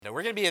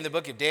We're going to be in the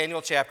book of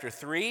Daniel chapter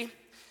 3.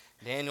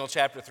 Daniel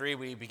chapter 3,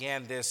 we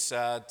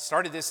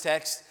started this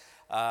text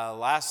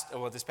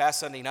this past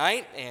Sunday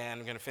night, and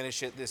we're going to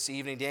finish it this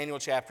evening. Daniel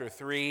chapter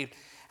 3.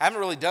 I haven't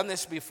really done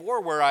this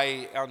before where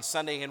I, on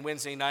Sunday and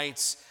Wednesday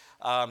nights,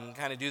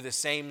 kind of do the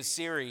same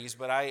series,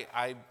 but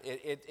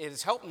it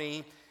has helped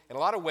me in a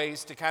lot of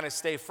ways to kind of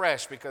stay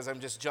fresh because I'm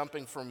just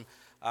jumping from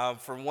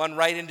one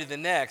right into the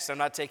next. I'm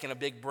not taking a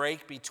big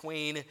break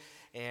between,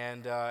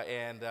 and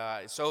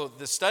so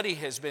the study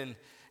has been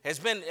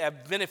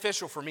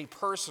beneficial for me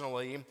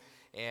personally,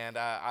 and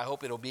I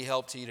hope it'll be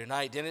help to you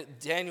tonight.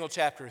 Daniel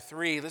chapter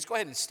 3, let's go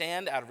ahead and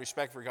stand out of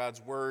respect for God's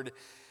word.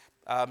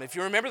 If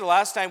you remember the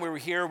last time we were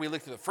here, we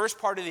looked at the first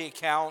part of the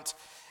account,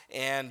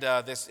 and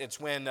it's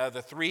when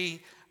the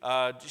three,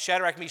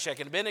 Shadrach,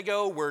 Meshach, and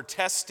Abednego, were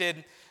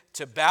tested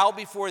to bow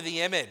before the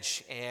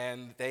image,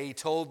 and they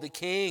told the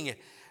king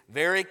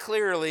very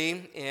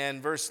clearly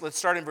let's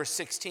start in verse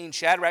 16.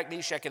 Shadrach,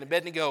 Meshach, and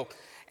Abednego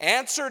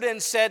answered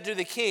and said to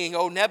the king,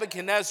 O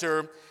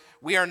Nebuchadnezzar,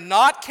 we are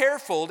not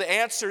careful to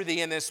answer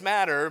thee in this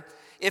matter.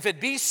 If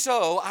it be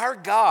so, our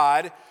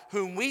God,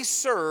 whom we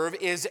serve,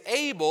 is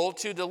able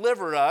to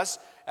deliver us.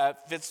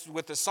 Fits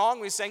with the song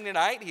we sang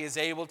tonight. He is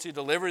able to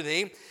deliver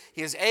thee.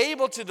 He is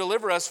able to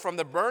deliver us from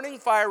the burning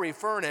fiery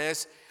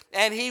furnace,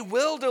 and he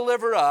will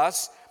deliver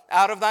us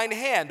out of thine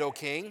hand, O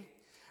king.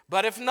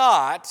 But if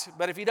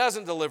he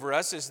doesn't deliver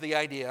us, is the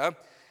idea,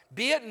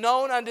 be it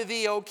known unto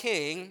thee, O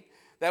king,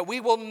 that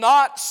we will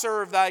not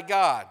serve thy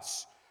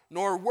gods,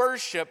 nor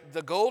worship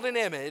the golden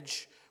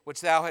image which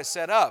thou hast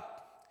set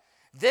up.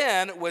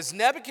 Then was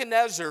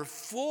Nebuchadnezzar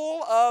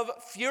full of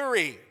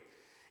fury,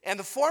 and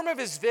the form of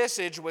his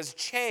visage was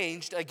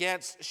changed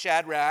against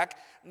Shadrach,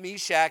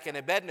 Meshach, and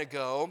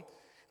Abednego.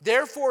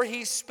 Therefore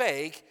he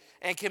spake,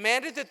 and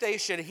commanded that they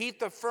should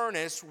heat the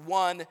furnace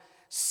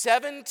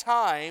 7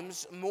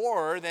 times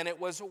more than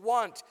it was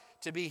wont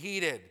to be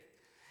heated.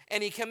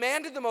 And he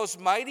commanded the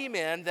most mighty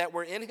men that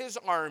were in his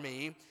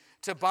army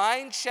to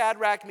bind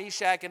Shadrach,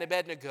 Meshach, and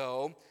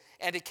Abednego,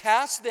 and to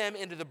cast them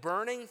into the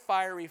burning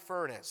fiery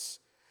furnace.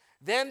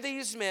 Then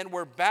these men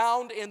were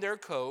bound in their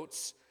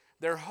coats,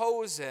 their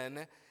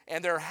hosen,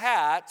 and their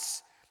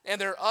hats, and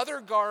their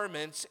other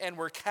garments, and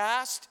were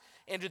cast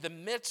into the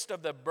midst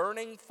of the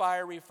burning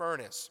fiery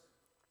furnace.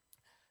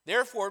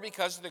 Therefore,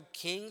 because the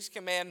king's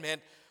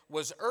commandment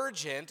was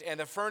urgent, and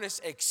the furnace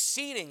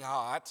exceeding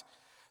hot,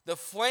 the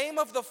flame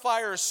of the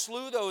fire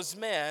slew those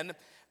men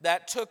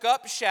that took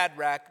up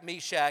Shadrach,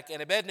 Meshach,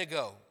 and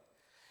Abednego.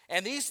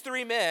 And these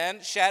 3 men,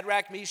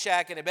 Shadrach,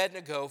 Meshach, and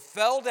Abednego,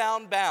 fell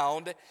down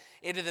bound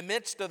into the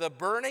midst of the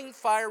burning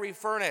fiery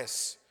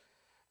furnace.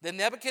 Then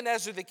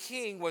Nebuchadnezzar the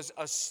king was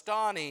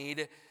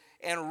astonished,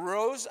 and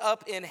rose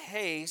up in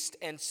haste,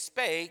 and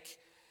spake,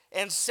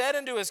 and said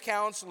unto his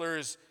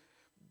counselors,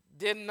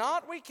 Did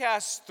not we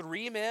cast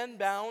 3 men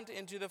bound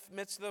into the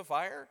midst of the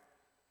fire?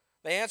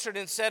 They answered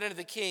and said unto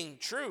the king,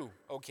 True,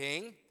 O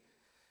king.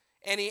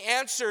 And he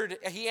answered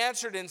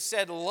and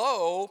said,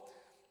 Lo,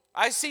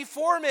 I see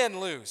 4 men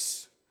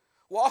loose,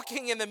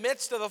 walking in the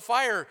midst of the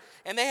fire,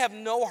 and they have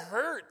no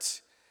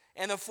hurt.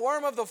 And the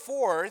form of the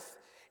 4th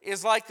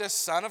is like the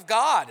Son of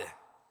God.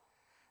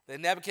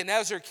 Then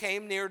Nebuchadnezzar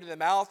came near to the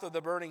mouth of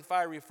the burning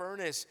fiery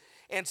furnace,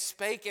 and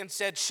spake and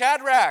said,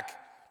 Shadrach,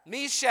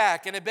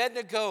 Meshach, and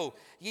Abednego,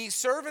 ye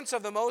servants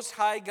of the Most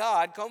High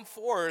God, come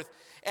forth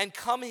and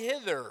come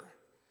hither.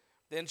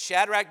 Then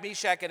Shadrach,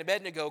 Meshach, and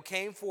Abednego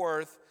came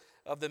forth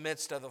of the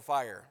midst of the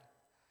fire.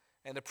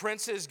 And the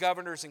princes,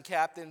 governors, and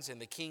captains,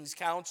 and the king's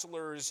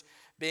counselors,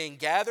 being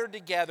gathered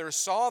together,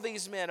 saw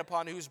these men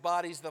upon whose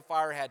bodies the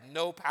fire had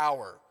no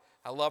power.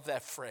 I love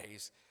that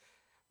phrase.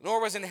 Nor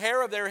was an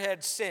hair of their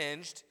head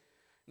singed,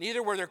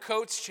 neither were their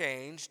coats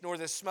changed, nor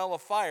the smell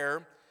of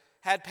fire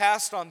had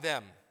passed on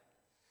them.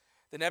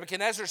 Then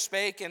Nebuchadnezzar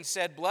spake and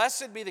said,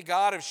 Blessed be the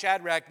God of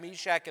Shadrach,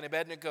 Meshach, and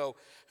Abednego,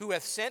 who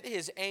hath sent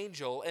his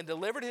angel and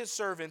delivered his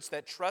servants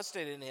that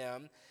trusted in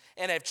him,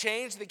 and have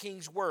changed the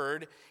king's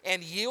word,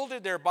 and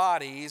yielded their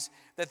bodies,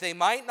 that they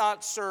might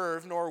not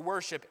serve nor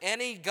worship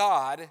any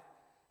god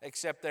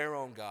except their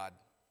own God.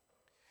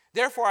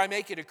 Therefore I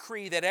make a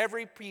decree that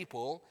every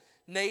people,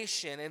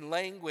 nation, and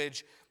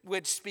language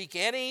which speak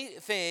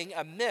anything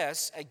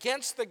amiss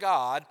against the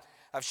God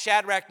of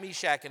Shadrach,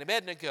 Meshach, and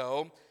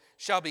Abednego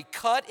shall be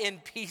cut in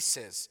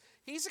pieces.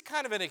 He's a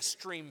kind of an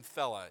extreme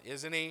fella,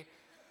 isn't he?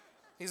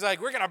 He's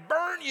like, we're going to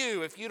burn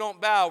you if you don't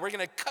bow. We're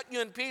going to cut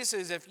you in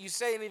pieces if you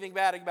say anything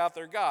bad about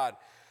their God.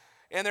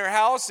 And their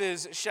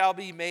houses shall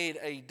be made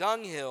a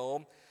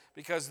dunghill,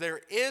 because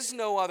there is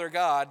no other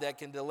God that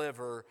can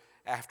deliver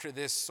after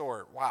this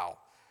sort. Wow.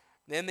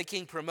 Then the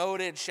king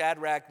promoted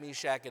Shadrach,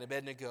 Meshach, and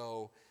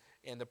Abednego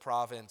in the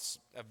province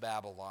of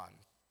Babylon.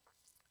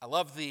 I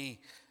love the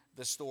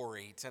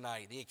story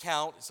tonight. The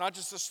account, it's not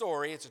just a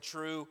story, it's a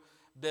true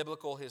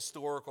biblical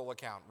historical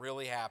account.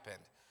 Really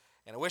happened.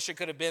 And I wish I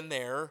could have been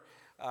there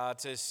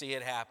to see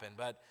it happen.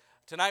 But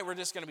tonight we're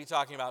just going to be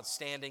talking about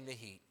standing the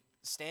heat.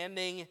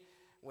 Standing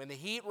when the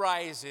heat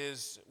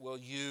rises, will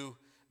you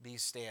be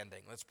standing.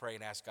 Let's pray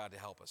and ask God to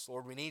help us.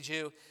 Lord, we need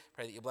you.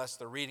 Pray that you bless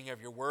the reading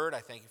of your word. I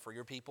thank you for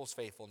your people's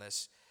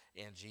faithfulness.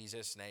 In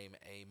Jesus' name,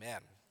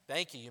 amen.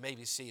 Thank you. You may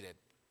be seated.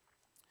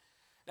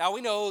 Now,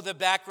 we know the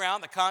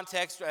background, the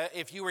context.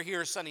 If you were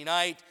here Sunday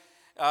night,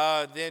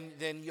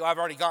 then I've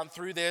already gone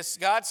through this.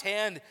 God's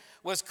hand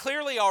was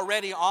clearly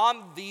already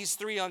on these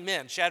three young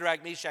men,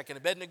 Shadrach, Meshach, and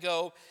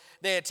Abednego.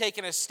 They had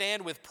taken a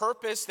stand with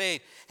purpose. They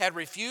had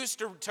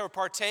refused to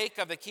partake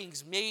of the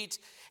king's meat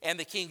and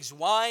the king's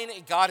wine.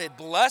 God had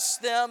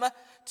blessed them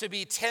to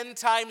be 10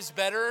 times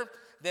better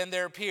than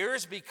their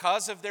peers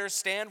because of their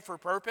stand for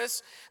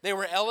purpose. They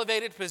were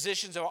elevated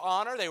positions of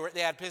honor.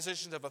 They had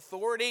positions of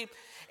authority.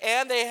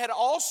 And they had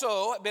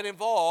also been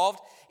involved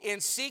in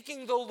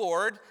seeking the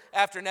Lord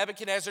after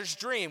Nebuchadnezzar's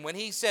dream. When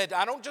he said,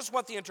 I don't just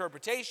want the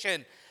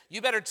interpretation,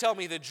 you better tell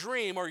me the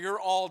dream or you're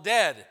all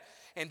dead.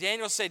 And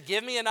Daniel said,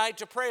 give me a night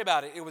to pray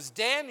about it. It was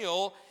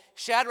Daniel,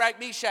 Shadrach,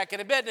 Meshach,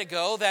 and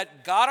Abednego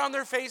that got on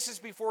their faces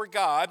before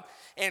God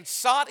and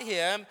sought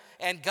him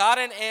and got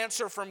an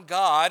answer from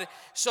God.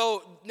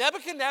 So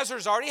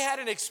Nebuchadnezzar's already had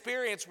an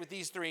experience with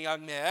these three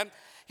young men.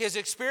 His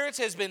experience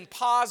has been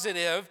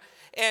positive,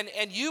 and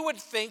you would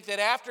think that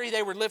after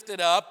they were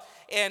lifted up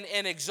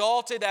and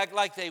exalted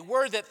like they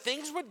were, that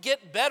things would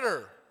get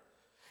better.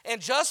 And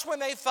just when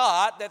they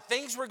thought that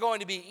things were going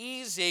to be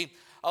easy,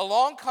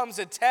 along comes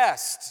a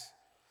test.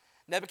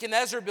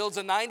 Nebuchadnezzar builds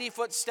a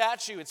 90-foot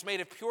statue. It's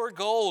made of pure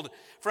gold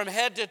from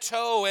head to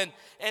toe.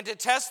 And to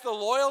test the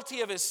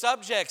loyalty of his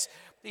subjects,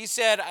 he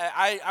said,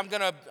 I'm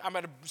going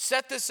to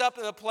set this up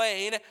in the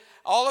plain.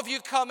 All of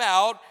you come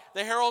out.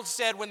 The herald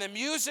said, when the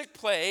music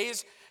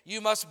plays, you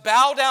must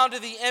bow down to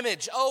the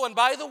image. Oh, and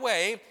by the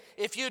way,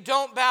 if you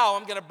don't bow,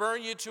 I'm going to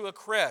burn you to a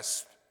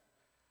crisp.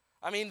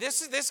 I mean,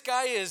 this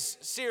guy is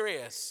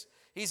serious.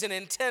 He's an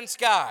intense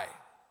guy.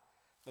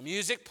 The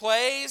music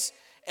plays.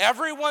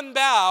 Everyone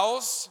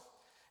bows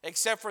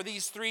except for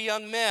these three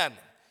young men.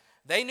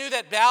 They knew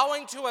that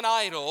bowing to an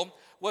idol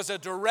was a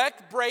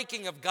direct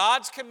breaking of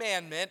God's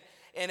commandment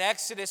in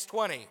Exodus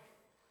 20.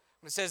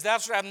 It says, thou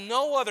shalt have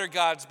no other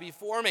gods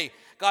before me.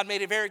 God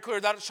made it very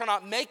clear, thou shalt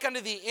not make unto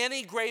thee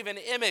any graven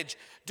image.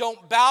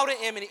 Don't bow to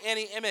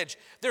any image.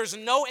 There's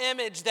no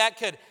image that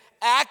could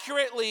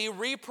accurately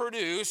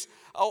reproduce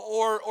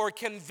or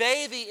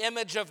convey the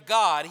image of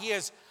God. He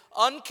is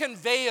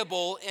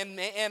unconveyable in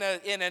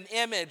an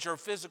image or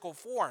physical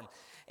form.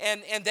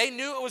 And they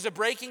knew it was a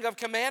breaking of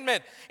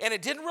commandment. And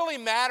it didn't really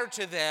matter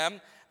to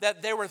them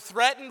that they were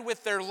threatened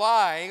with their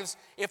lives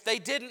if they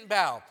didn't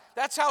bow.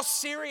 That's how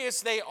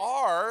serious they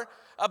are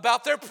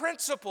about their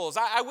principles.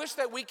 I wish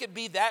that we could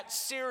be that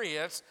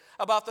serious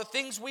about the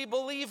things we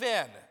believe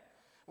in.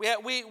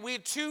 We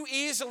too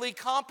easily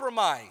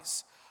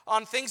compromise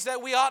on things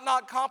that we ought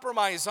not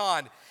compromise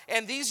on.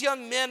 And these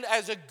young men,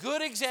 as a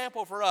good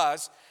example for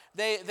us,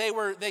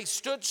 they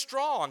stood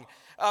strong.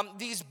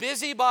 These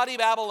busybody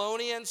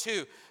Babylonians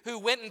who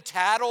went and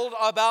tattled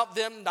about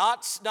them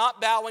not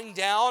bowing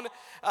down,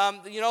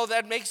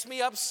 that makes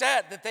me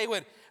upset that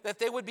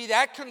they would be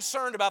that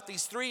concerned about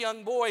these three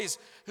young boys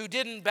who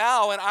didn't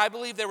bow. And I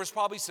believe there was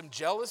probably some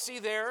jealousy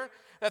there,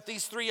 that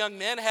these three young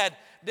men had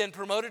been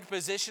promoted to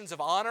positions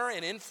of honor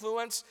and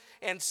influence.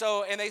 And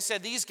they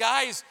said, these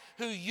guys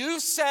who you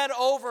set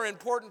over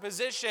important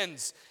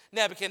positions,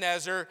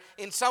 Nebuchadnezzar,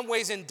 in some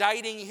ways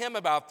indicting him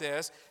about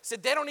this,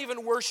 said they don't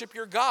even worship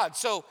your God.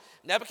 So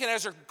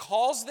Nebuchadnezzar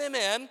calls them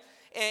in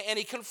and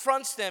he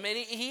confronts them, and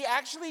he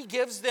actually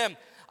gives them,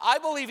 I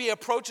believe he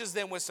approaches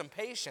them with some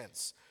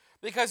patience.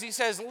 Because he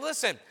says,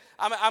 listen,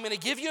 I'm going to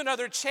give you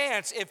another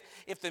chance.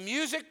 If the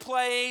music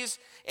plays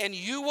and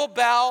you will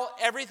bow,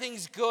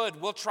 everything's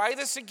good. We'll try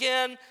this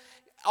again.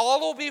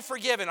 All will be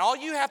forgiven. All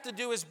you have to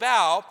do is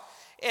bow.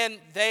 And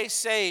they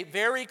say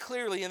very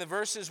clearly in the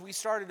verses we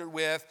started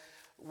with,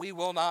 we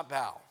will not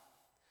bow.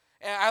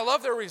 And I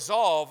love their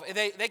resolve.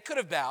 They could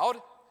have bowed.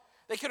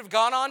 They could have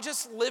gone on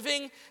just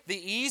living the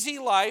easy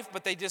life,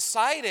 but they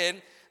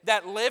decided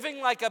that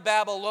living like a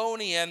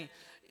Babylonian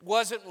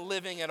wasn't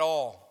living at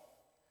all.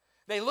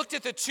 They looked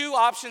at the two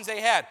options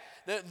they had.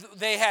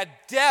 They had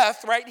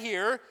death right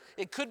here.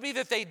 It could be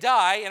that they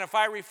die in a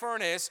fiery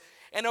furnace.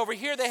 And over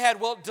here they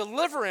had,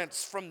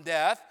 deliverance from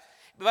death,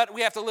 but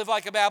we have to live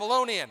like a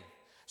Babylonian.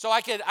 So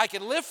I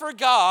could live for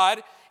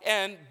God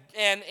and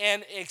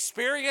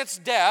experience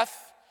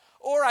death,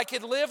 or I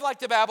could live like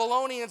the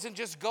Babylonians and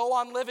just go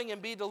on living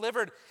and be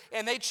delivered.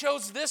 And they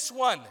chose this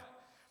one.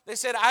 They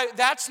said,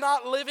 that's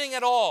not living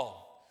at all.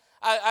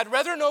 I'd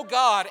rather know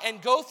God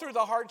and go through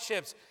the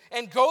hardships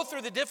and go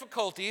through the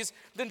difficulties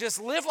than just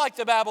live like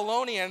the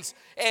Babylonians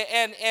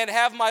and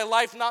have my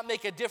life not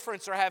make a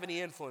difference or have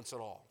any influence at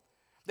all.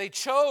 They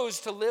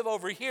chose to live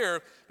over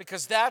here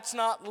because that's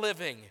not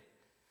living.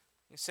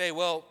 You say,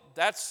 well,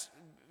 that's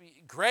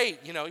great.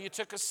 You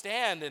took a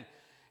stand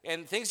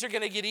and things are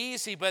going to get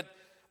easy, but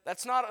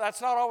that's not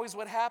always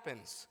what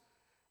happens.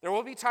 There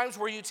will be times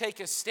where you take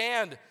a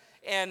stand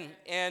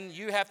and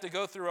you have to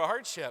go through a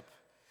hardship.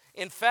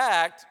 In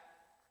fact,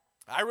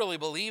 I really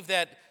believe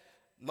that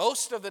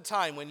most of the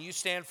time when you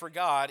stand for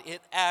God,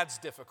 it adds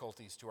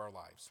difficulties to our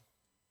lives.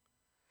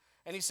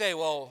 And you say,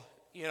 well,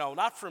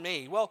 not for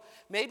me. Well,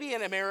 maybe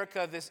in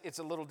America it's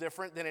a little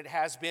different than it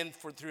has been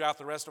throughout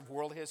the rest of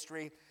world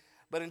history.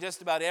 But in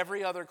just about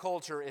every other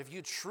culture, if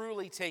you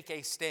truly take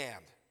a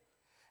stand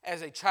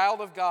as a child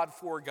of God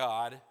for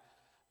God,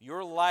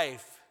 your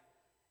life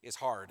is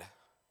hard.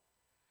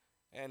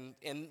 And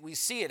we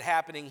see it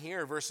happening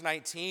here. Verse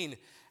 19,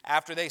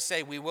 after they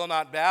say, we will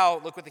not bow,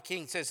 look what the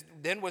king says.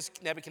 Then was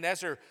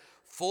Nebuchadnezzar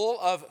full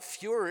of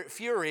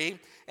fury,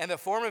 and the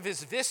form of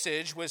his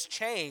visage was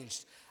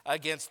changed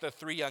against the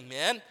three young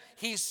men.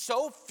 He's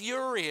so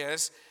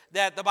furious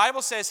that the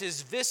Bible says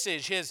his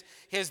visage,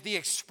 the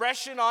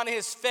expression on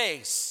his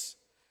face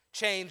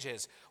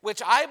changes,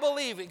 which I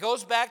believe it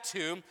goes back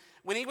to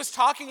when he was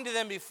talking to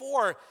them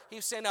before. He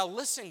was saying, now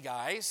listen,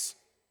 guys.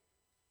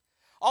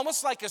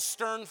 Almost like a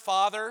stern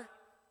father.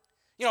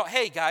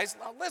 Hey, guys,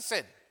 now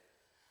listen.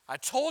 I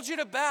told you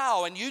to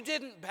bow, and you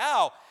didn't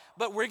bow.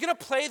 But we're going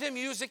to play the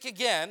music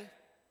again.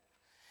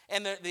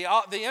 And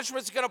the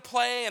instrument's going to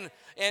play. And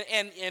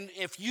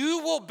if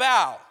you will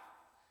bow,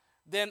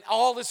 then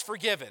all is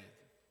forgiven.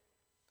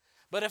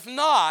 But if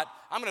not,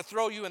 I'm going to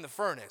throw you in the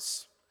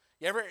furnace.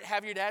 You ever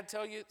have your dad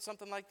tell you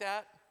something like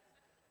that?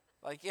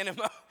 Like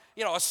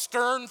a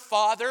stern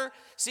father?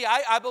 See,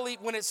 I believe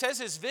when it says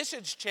his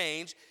visage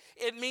changed,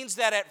 it means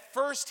that at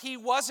first he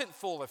wasn't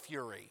full of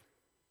fury.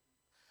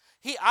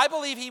 I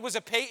believe he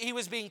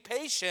was being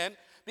patient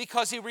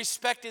because he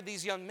respected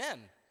these young men.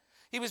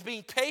 He was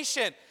being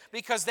patient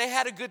because they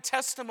had a good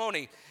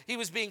testimony. He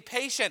was being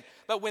patient.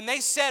 But when they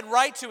said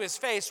right to his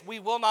face, we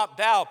will not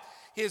bow,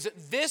 his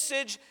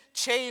visage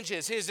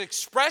changes. His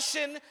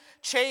expression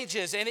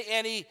changes.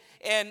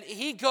 And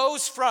he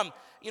goes from,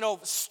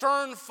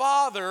 stern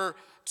father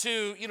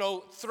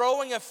to,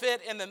 throwing a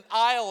fit in the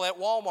aisle at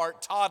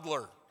Walmart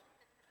toddler.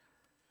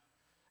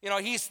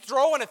 He's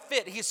throwing a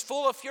fit. He's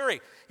full of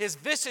fury. His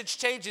visage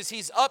changes.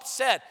 He's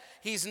upset.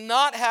 He's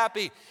not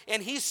happy.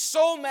 And he's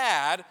so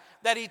mad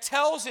that he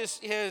tells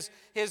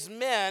his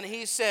men,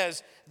 he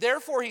says,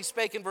 therefore he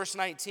spake in verse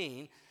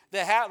 19, the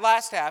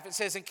last half, it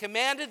says, and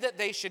commanded that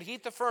they should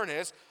heat the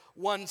furnace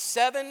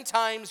 7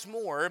 times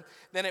more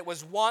than it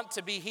was wont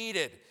to be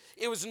heated.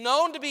 It was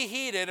known to be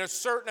heated a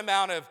certain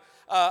amount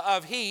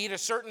of heat, a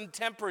certain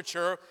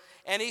temperature,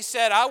 and he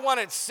said, I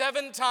want it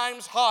 7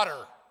 times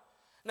hotter.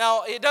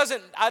 Now,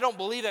 I don't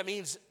believe that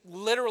means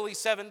literally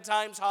 7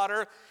 times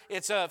hotter.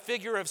 It's a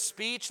figure of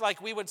speech, like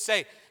we would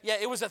say, yeah,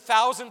 it was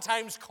 1,000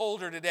 times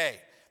colder today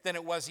than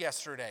it was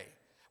yesterday.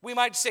 We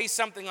might say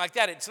something like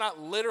that. It's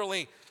not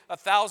literally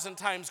 1,000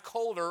 times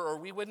colder, or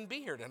we wouldn't be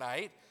here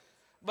tonight.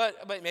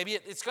 But maybe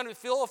it's going to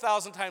feel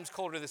 1,000 times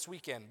colder this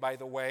weekend, by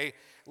the way,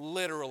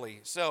 literally.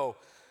 So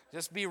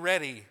just be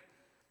ready.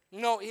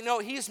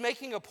 He's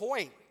making a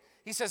point.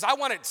 He says, I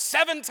want it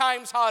 7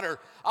 times hotter.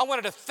 I want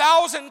it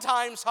 1,000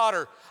 times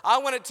hotter. I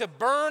want it to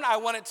burn. I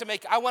want to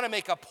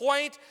make a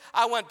point.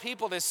 I want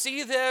people to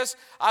see this.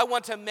 I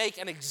want to make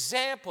an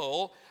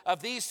example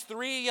of these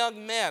 3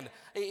 young men.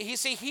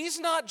 He's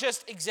not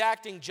just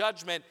exacting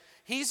judgment.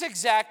 He's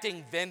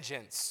exacting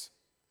vengeance.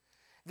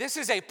 This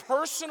is a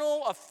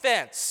personal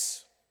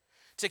offense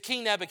to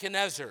King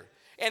Nebuchadnezzar.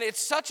 And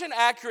it's such an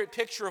accurate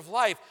picture of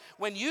life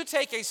when you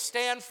take a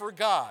stand for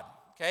God.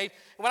 Okay?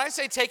 When I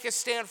say take a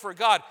stand for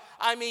God,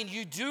 I mean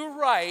you do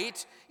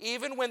right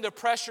even when the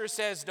pressure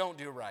says don't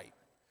do right.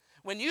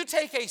 When you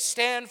take a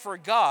stand for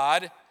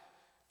God,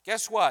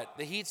 guess what?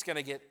 The heat's going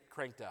to get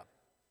cranked up.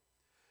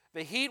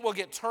 The heat will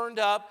get turned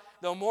up.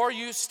 The more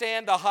you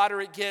stand, the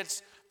hotter it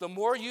gets. The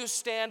more you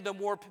stand, the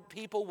more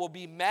people will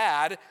be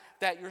mad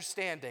that you're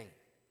standing.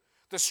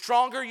 The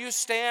stronger you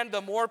stand,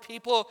 the more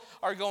people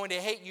are going to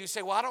hate you. You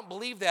say, well, I don't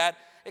believe that.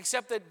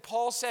 Except that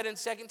Paul said in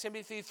 2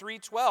 Timothy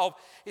 3:12,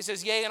 he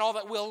says, yea, and all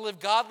that will live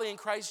godly in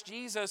Christ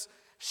Jesus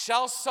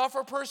shall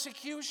suffer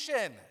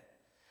persecution.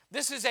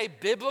 This is a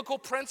biblical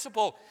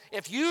principle.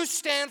 If you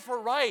stand for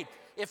right,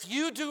 if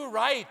you do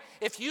right,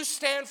 if you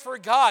stand for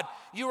God,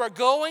 you are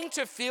going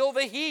to feel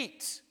the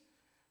heat.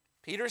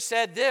 Peter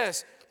said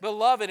this,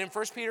 beloved, in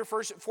 1 Peter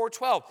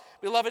 4:12,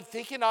 beloved,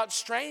 think it not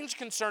strange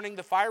concerning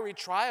the fiery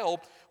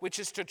trial, which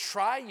is to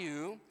try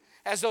you,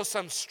 as though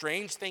some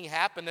strange thing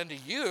happened unto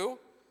you.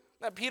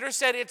 Now, Peter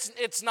said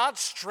it's not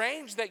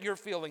strange that you're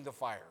feeling the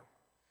fire.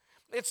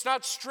 It's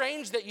not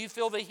strange that you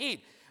feel the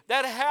heat.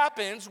 That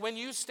happens when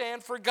you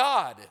stand for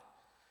God.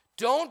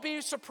 Don't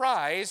be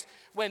surprised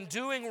when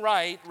doing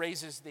right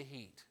raises the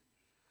heat.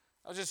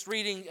 I was just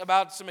reading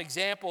about some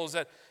examples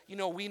that,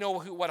 we know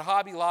what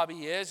Hobby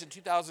Lobby is in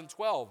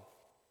 2012.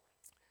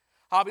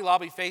 Hobby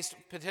Lobby faced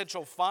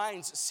potential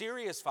fines,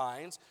 serious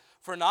fines,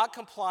 for not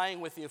complying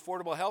with the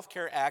Affordable Health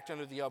Care Act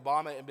under the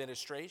Obama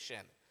administration.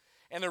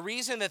 And the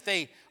reason that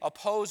they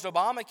opposed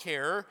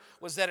Obamacare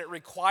was that it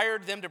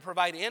required them to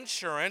provide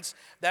insurance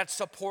that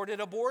supported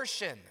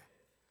abortion.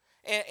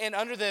 And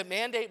under the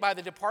mandate by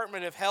the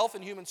Department of Health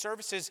and Human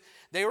Services,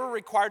 they were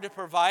required to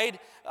provide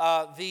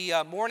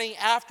the morning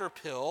after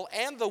pill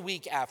and the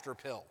week after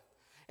pill.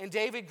 And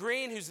David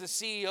Green, who's the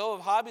CEO of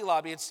Hobby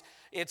Lobby,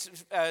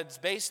 it's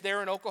based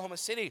there in Oklahoma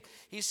City.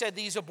 He said,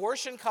 these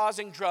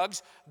abortion-causing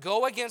drugs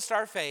go against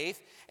our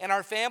faith, and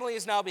our family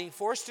is now being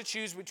forced to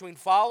choose between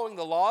following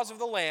the laws of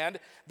the land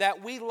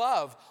that we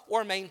love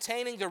or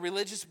maintaining the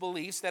religious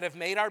beliefs that have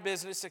made our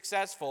business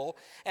successful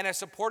and have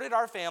supported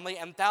our family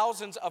and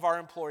thousands of our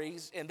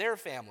employees and their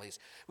families.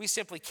 We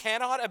simply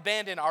cannot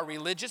abandon our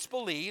religious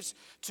beliefs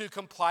to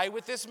comply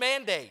with this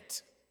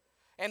mandate.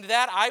 And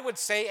that I would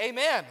say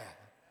amen.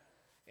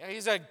 You know,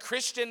 he's a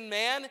Christian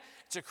man.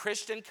 It's a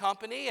Christian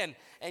company,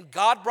 and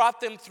God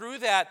brought them through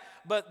that.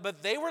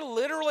 But they were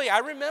literally, I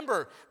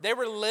remember, they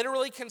were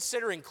literally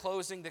considering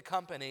closing the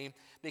company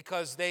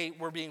because they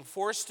were being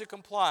forced to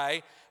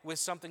comply with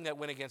something that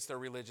went against their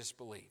religious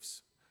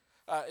beliefs.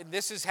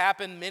 This has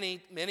happened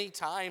many, many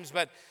times,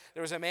 but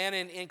there was a man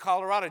in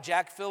Colorado,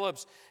 Jack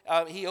Phillips.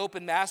 He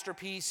opened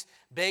Masterpiece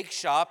Bake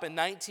Shop in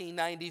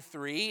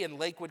 1993 in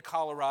Lakewood,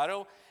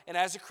 Colorado. And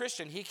as a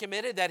Christian, he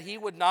committed that he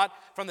would not,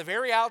 from the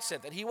very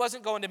outset, that he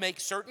wasn't going to make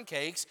certain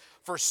cakes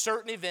for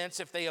certain events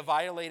if they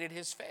violated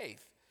his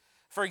faith.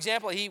 For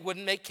example, he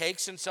wouldn't make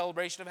cakes in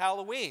celebration of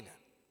Halloween.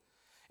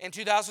 In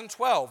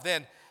 2012,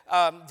 then,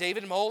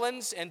 David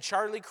Mullins and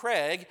Charlie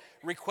Craig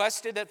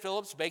requested that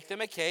Phillips bake them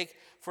a cake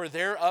for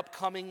their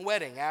upcoming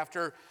wedding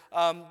after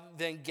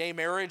then gay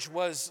marriage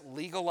was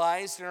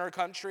legalized in our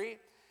country.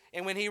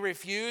 And when he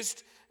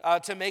refused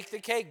to make the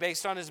cake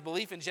based on his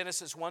belief in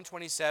Genesis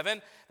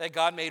 1:27 that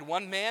God made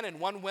one man and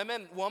one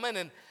woman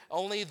and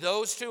only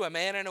those two, a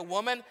man and a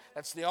woman,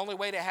 that's the only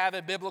way to have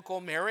a biblical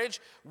marriage.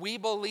 We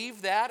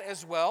believe that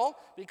as well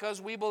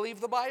because we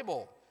believe the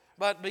Bible.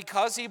 But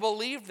because he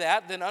believed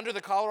that, then under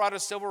the Colorado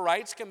Civil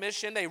Rights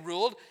Commission, they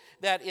ruled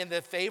that in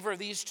the favor of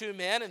these two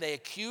men, and they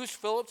accused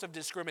Phillips of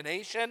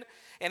discrimination.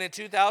 And in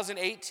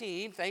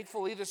 2018,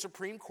 thankfully, the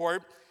Supreme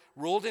Court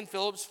ruled in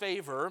Phillips'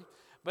 favor.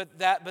 But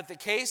the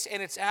case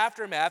and its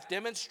aftermath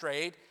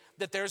demonstrate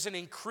that there's an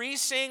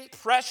increasing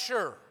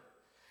pressure,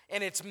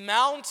 and it's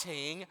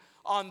mounting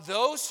on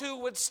those who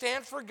would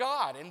stand for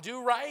God and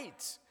do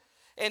right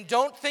and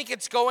don't think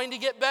it's going to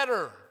get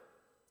better.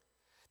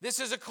 This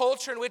is a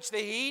culture in which the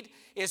heat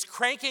is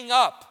cranking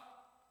up.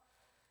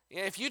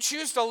 If you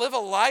choose to live a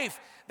life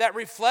that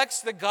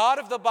reflects the God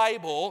of the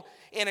Bible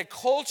in a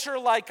culture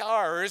like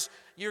ours,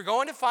 you're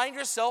going to find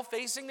yourself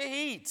facing the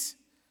heat.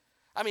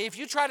 I mean, if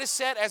you try to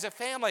set as a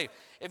family,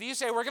 if you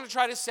say we're going to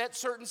try to set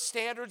certain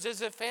standards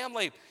as a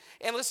family,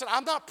 and listen,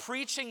 I'm not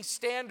preaching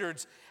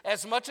standards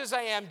as much as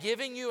I am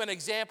giving you an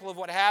example of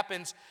what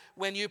happens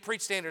when you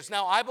preach standards.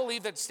 Now, I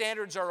believe that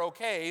standards are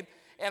okay,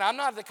 and I'm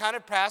not the kind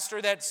of pastor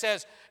that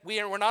says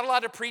we're not allowed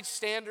to preach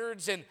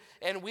standards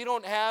and we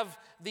don't have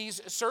these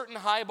certain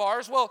high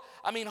bars. Well,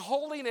 I mean,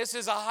 holiness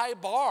is a high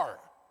bar.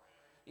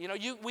 You know,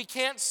 we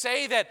can't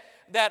say that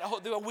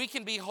we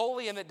can be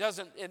holy and it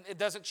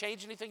doesn't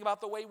change anything about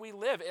the way we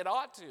live. It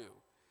ought to.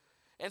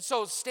 And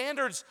so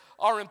standards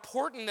are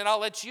important, and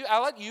I'll let you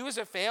as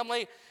a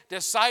family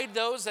decide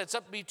those. That's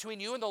up between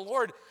you and the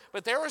Lord.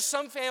 But there are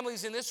some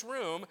families in this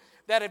room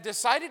that have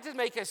decided to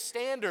make a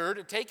standard,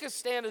 to take a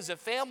stand as a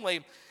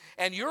family,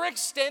 and your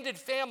extended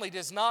family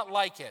does not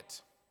like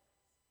it.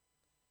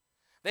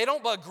 They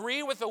don't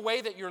agree with the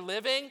way that you're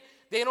living.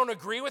 They don't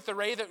agree with the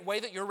way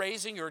that you're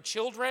raising your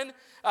children.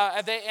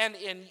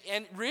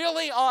 And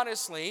really,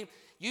 honestly,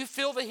 you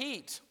feel the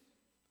heat.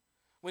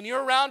 When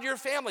you're around your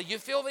family, you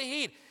feel the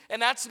heat.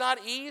 And that's not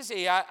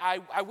easy.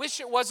 I wish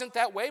it wasn't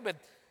that way, but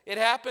it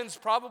happens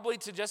probably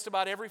to just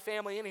about every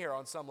family in here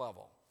on some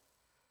level.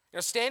 You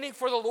know, standing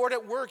for the Lord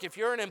at work, if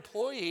you're an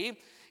employee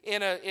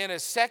in a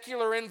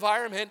secular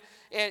environment,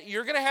 and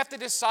you're going to have to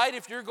decide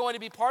if you're going to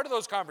be part of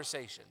those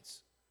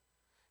conversations,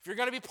 if you're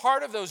going to be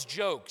part of those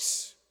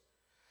jokes,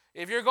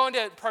 if you're going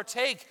to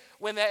partake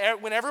when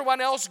everyone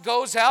else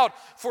goes out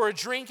for a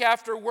drink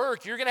after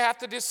work, you're going to have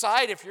to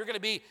decide if you're going to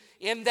be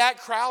in that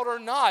crowd or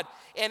not.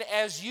 And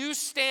as you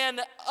stand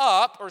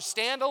up or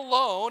stand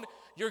alone,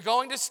 you're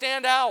going to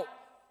stand out.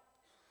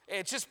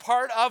 It's just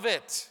part of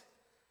it.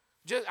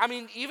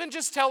 Even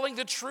just telling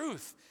the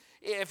truth.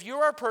 If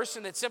you're a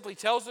person that simply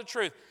tells the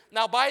truth.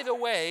 Now, by the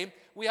way,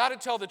 we ought to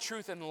tell the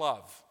truth in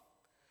love.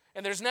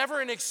 And there's never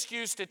an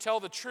excuse to tell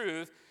the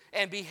truth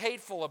and be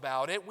hateful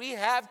about it. We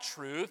have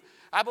truth.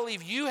 I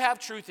believe you have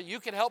truth that you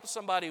can help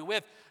somebody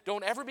with.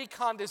 Don't ever be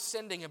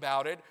condescending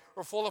about it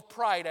or full of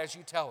pride as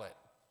you tell it.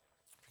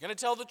 If you're going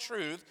to tell the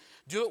truth,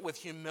 do it with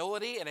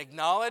humility and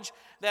acknowledge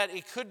that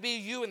it could be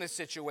you in the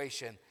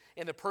situation,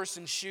 in the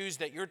person's shoes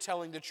that you're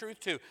telling the truth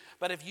to.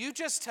 But if you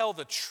just tell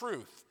the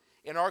truth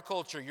in our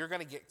culture, you're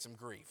going to get some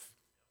grief.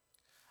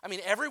 I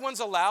mean,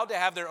 everyone's allowed to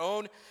have their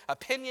own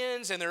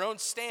opinions and their own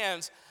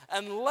stands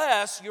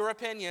unless your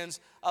opinions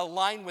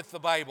align with the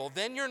Bible.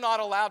 Then you're not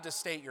allowed to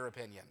state your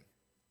opinion.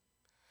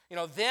 You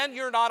know, then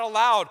you're not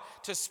allowed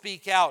to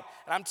speak out.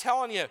 And I'm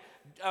telling you,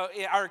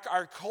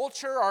 our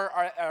culture,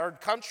 our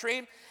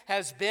country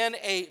has been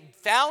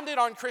founded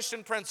on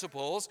Christian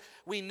principles.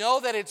 We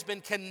know that it's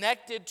been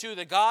connected to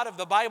the God of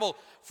the Bible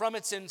from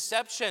its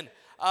inception,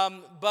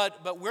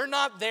 but we're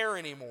not there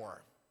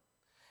anymore.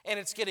 And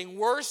it's getting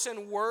worse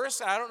and worse.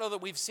 And I don't know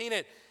that we've seen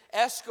it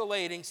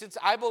escalating since,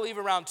 I believe,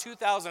 around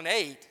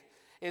 2008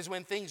 is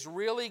when things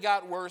really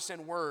got worse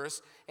and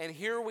worse. And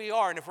here we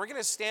are. And if we're going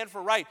to stand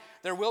for right,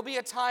 there will be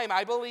a time,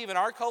 I believe, in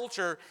our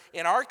culture,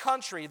 in our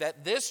country,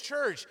 that this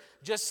church,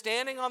 just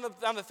standing on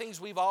the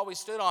things we've always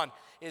stood on,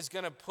 is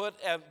going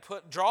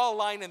to draw a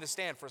line in the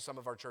sand for some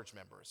of our church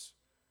members.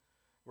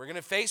 We're going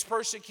to face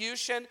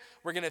persecution.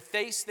 We're going to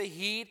face the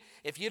heat.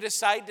 If you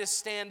decide to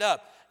stand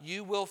up,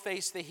 you will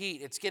face the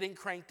heat. It's getting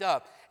cranked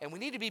up, and we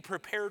need to be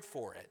prepared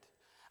for it.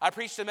 I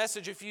preached a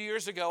message a few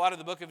years ago out of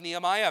the book of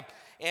Nehemiah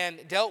and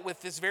dealt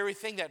with this very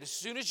thing, that as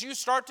soon as you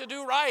start to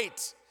do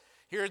right,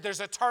 there's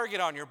a target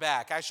on your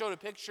back. I showed a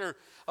picture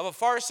of a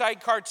Far Side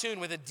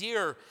cartoon with a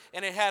deer,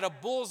 and it had a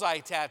bullseye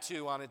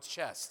tattoo on its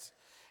chest.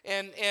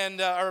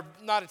 Or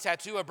not a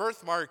tattoo, a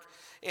birthmark.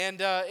 And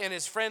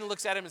his friend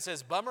looks at him and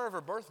says, "Bummer of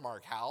a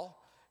birthmark, Hal.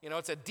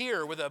 It's a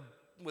deer with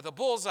a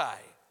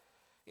bullseye."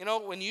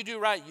 When you do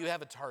right, you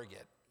have a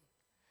target.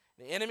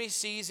 The enemy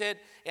sees it,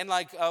 and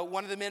like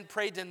one of the men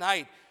prayed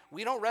tonight,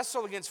 we don't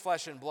wrestle against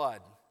flesh and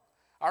blood.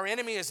 Our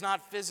enemy is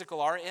not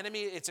physical. Our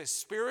enemy, it's a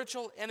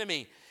spiritual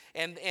enemy.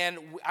 And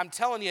I'm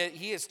telling you,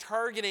 he is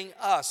targeting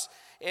us.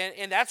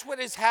 And that's what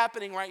is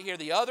happening right here.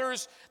 The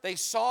others, they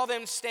saw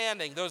them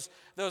standing, those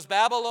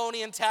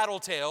Babylonian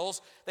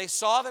tattletales. They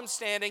saw them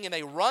standing, and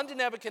they run to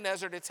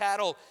Nebuchadnezzar to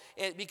tattle,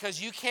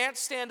 because you can't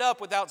stand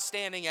up without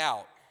standing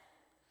out.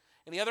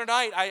 And the other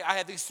night, I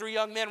had these 3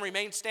 young men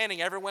remain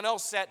standing. Everyone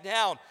else sat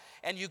down,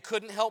 and you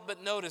couldn't help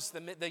but notice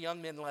the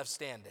young men left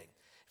standing.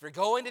 If you're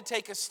going to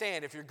take a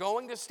stand, if you're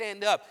going to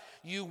stand up,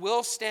 you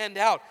will stand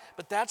out.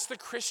 But that's the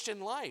Christian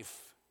life.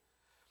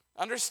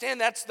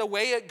 Understand, that's the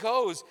way it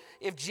goes.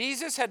 If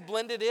Jesus had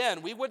blended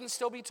in, we wouldn't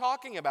still be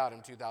talking about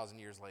him 2,000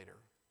 years later.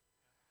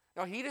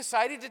 No, he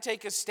decided to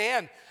take a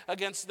stand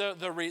against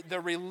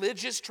the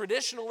religious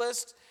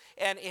traditionalists,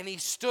 and he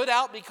stood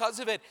out because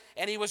of it,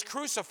 and he was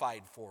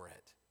crucified for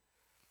it.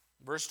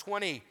 Verse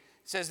 20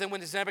 says, "Then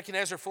when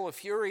Nebuchadnezzar full of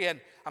fury,"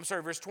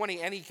 verse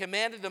 20, "and he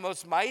commanded the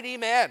most mighty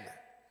men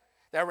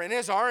that were in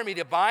his army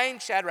to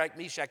bind Shadrach,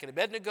 Meshach, and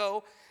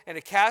Abednego, and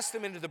to cast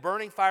them into the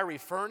burning fiery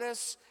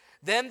furnace.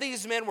 Then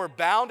these men were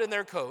bound in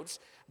their coats,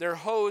 their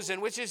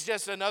hosen," which is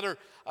just a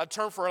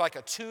term for like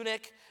a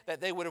tunic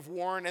that they would have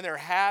worn, "and their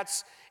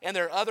hats and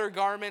their other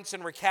garments,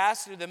 and were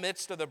cast into the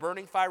midst of the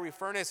burning fiery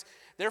furnace.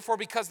 Therefore,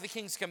 because the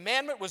king's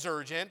commandment was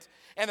urgent,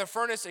 and the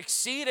furnace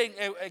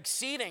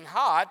exceeding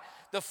hot,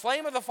 the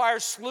flame of the fire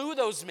slew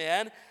those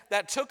men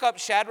that took up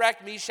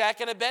Shadrach, Meshach,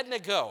 and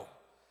Abednego."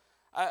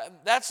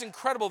 That's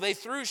incredible. They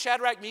threw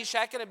Shadrach,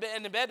 Meshach,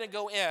 and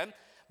Abednego in,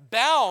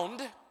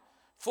 bound,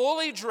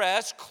 fully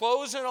dressed,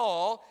 clothes and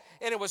all,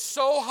 and it was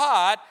so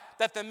hot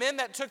that the men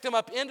that took them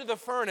up into the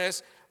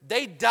furnace,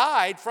 they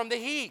died from the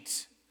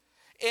heat.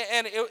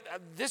 And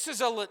this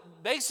is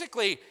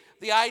basically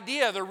the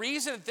idea. The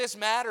reason that this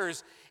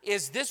matters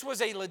is this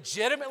was a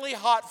legitimately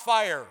hot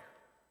fire.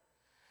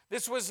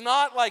 This was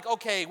not like,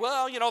 okay,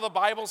 well, the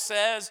Bible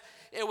says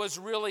it was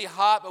really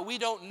hot, but we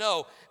don't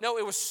know. No,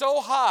 it was so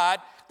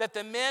hot that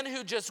the men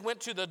who just went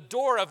to the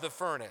door of the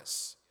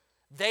furnace,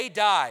 they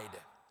died.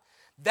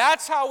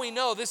 That's how we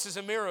know this is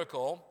a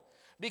miracle,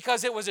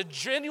 because it was a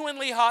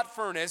genuinely hot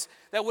furnace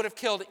that would have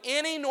killed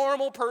any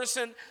normal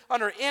person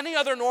under any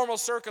other normal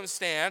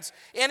circumstance.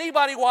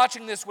 Anybody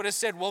watching this would have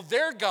said, "Well,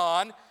 they're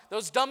gone.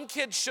 Those dumb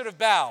kids should have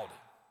bowed."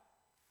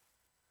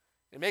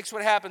 It makes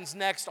what happens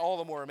next all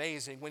the more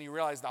amazing when you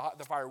realize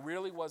the fire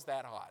really was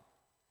that hot.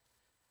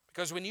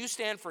 Because when you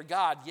stand for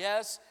God,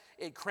 yes,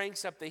 it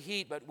cranks up the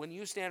heat, but when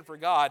you stand for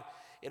God,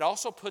 it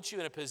also puts you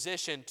in a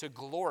position to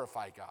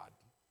glorify God.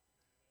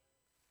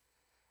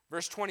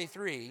 Verse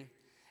 23,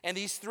 "And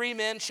these 3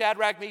 men,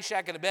 Shadrach,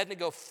 Meshach, and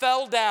Abednego,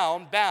 fell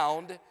down,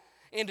 bound,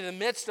 into the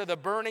midst of the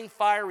burning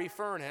fiery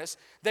furnace."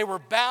 They were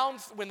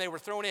bound when they were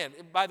thrown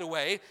in, by the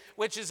way,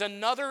 which is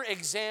another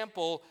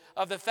example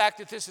of the fact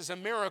that this is a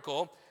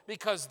miracle,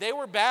 because they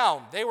were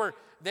bound. They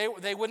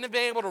wouldn't have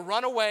been able to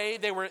run away.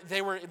 They were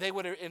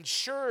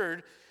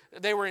insured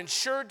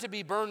to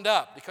be burned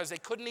up because they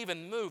couldn't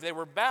even move. They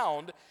were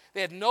bound.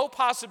 They had no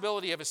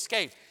possibility of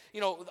escape.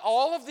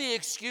 All of the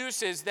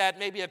excuses that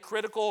maybe a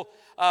critical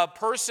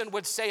person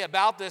would say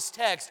about this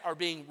text are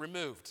being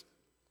removed.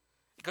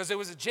 Because it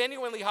was a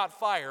genuinely hot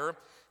fire.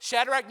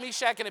 Shadrach,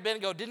 Meshach, and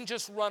Abednego didn't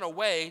just run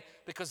away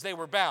because they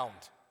were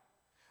bound.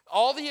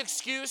 All the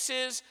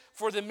excuses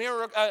for the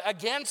miracle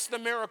against the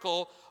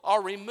miracle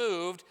are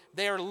removed.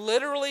 They are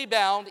literally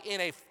bound in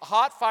a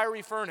hot,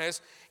 fiery furnace,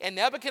 and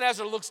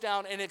Nebuchadnezzar looks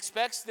down and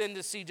expects them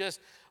to see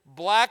just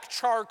black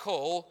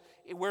charcoal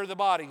where the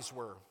bodies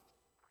were.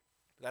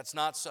 That's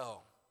not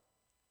so.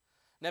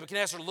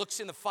 Nebuchadnezzar looks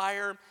in the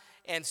fire,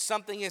 and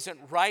something isn't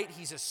right.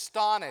 He's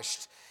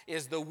astonished,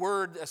 is the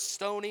word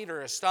astonied.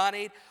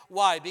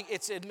 Why?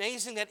 It's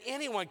amazing that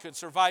anyone could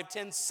survive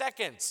 10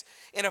 seconds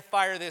in a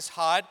fire this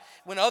hot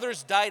when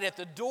others died at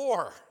the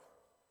door.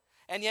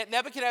 And yet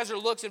Nebuchadnezzar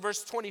looks in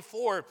verse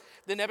 24.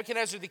 Then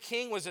Nebuchadnezzar the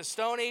king was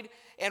astonied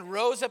and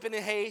rose up in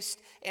haste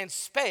and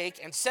spake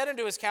and said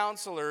unto his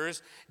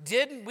counselors,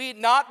 Did we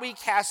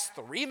cast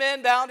 3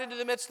 men bound into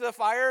the midst of the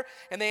fire?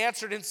 And they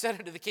answered and said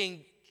unto the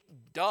king,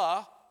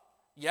 Duh,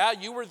 yeah,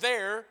 you were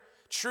there.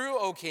 True,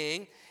 O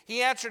king.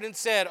 He answered and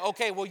said,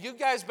 okay, well, you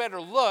guys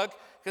better look,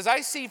 because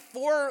I see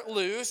 4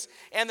 loose,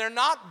 and they're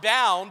not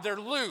bound, they're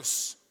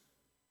loose.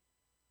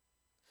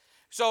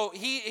 So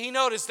he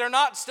noticed they're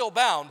not still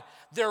bound.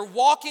 They're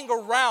walking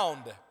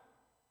around.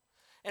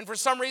 And for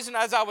some reason,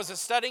 as I was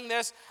studying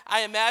this,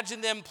 I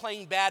imagined them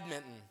playing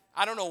badminton.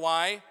 I don't know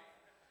why.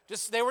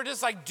 They were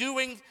just like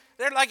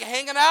they're like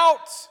hanging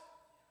out.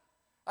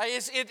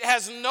 It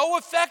has no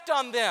effect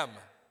on them.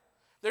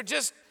 They're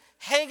just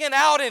hanging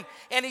out,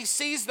 and he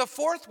sees the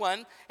 4th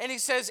one, and he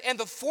says, and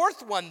the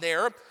 4th one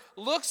there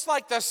looks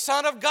like the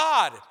Son of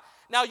God.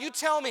 Now you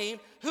tell me,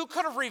 who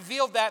could have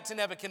revealed that to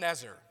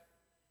Nebuchadnezzar?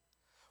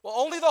 Well,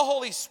 only the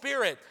Holy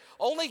Spirit.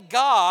 Only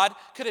God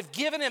could have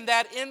given him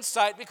that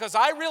insight, because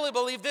I really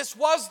believe this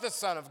was the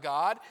Son of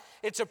God.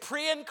 It's a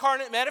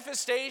pre-incarnate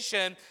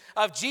manifestation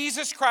of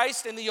Jesus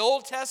Christ in the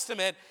Old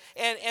Testament,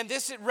 and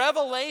this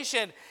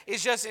revelation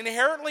is just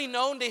inherently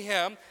known to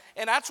him,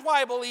 and that's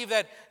why I believe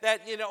that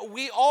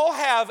we all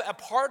have a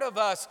part of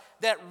us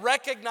that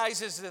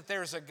recognizes that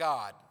there's a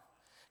God.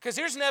 Because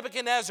here's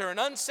Nebuchadnezzar, an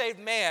unsaved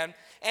man,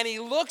 and he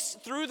looks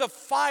through the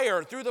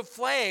fire, through the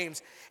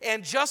flames,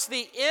 and just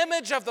the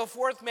image of the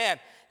 4th man,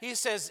 he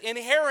says,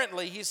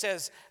 inherently, he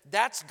says,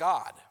 that's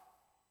God.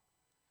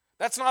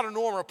 That's not a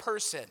normal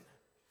person.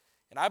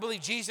 And I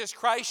believe Jesus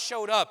Christ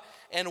showed up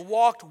and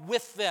walked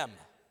with them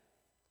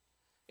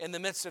in the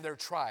midst of their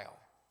trial.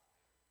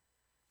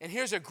 And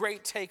here's a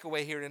great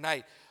takeaway here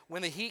tonight.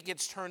 When the heat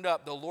gets turned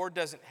up, the Lord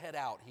doesn't head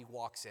out, he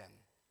walks in.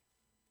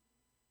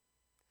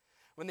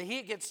 When the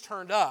heat gets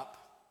turned up,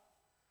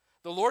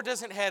 the Lord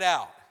doesn't head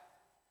out,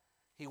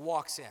 he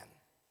walks in.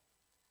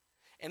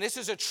 And this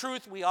is a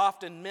truth we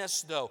often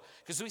miss, though,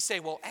 because we say,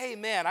 well, hey,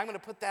 man, I'm going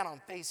to put that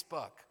on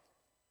Facebook.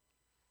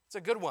 It's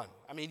a good one.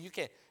 I mean, you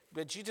can,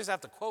 but you just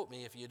have to quote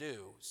me if you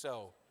do.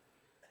 So,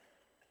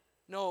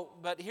 no,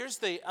 but here's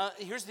the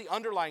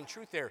underlying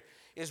truth there,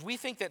 is we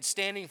think that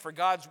standing for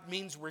God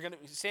means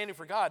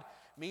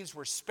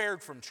we're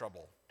spared from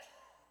trouble.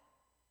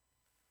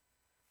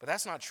 But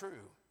that's not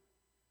true.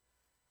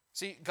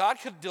 See, God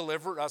could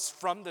deliver us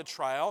from the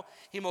trial.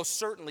 He most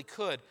certainly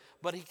could.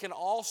 But he can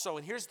also,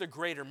 and here's the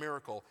greater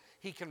miracle,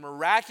 he can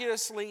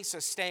miraculously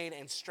sustain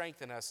and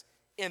strengthen us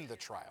in the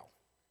trial.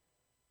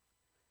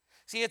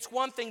 See, it's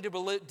one thing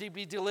to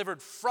be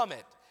delivered from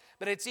it,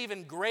 but it's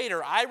even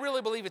greater. I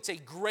really believe it's a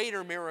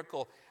greater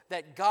miracle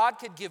that God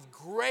could give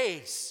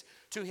grace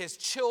to his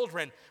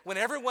children when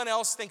everyone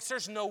else thinks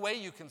there's no way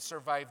you can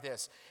survive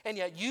this. And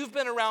yet you've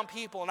been around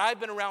people, and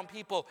I've been around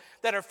people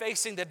that are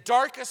facing the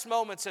darkest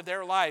moments of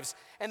their lives,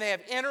 and they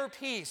have inner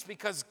peace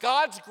because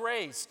God's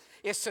grace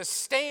is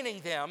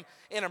sustaining them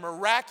in a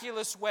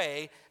miraculous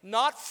way,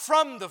 not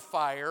from the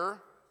fire,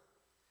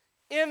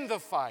 in the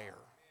fire.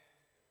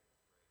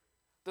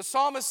 The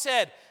psalmist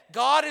said,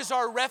 God is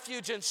our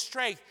refuge and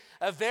strength,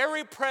 a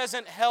very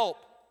present help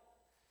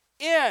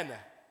in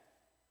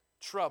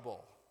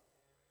trouble.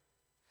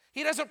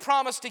 He doesn't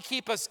promise to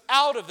keep us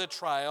out of the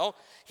trial.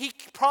 He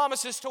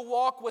promises to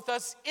walk with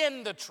us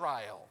in the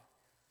trial.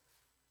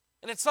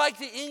 And it's like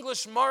the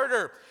English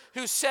martyr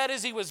who said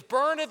as he was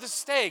burned at the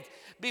stake,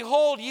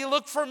 behold, ye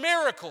look for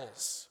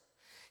miracles.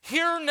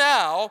 Here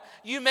now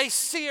you may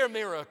see a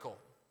miracle.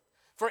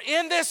 For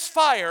in this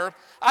fire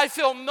I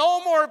feel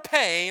no more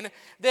pain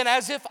than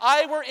as if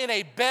I were in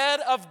a bed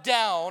of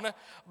down,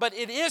 but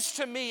it is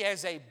to me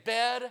as a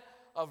bed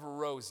of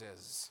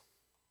roses.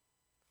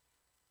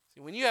 See,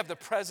 when you have the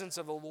presence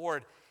of the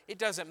Lord, it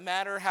doesn't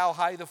matter how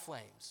high the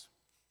flames,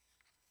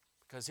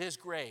 because his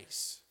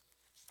grace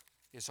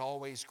is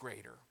always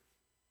greater.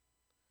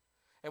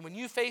 And when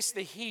you face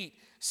the heat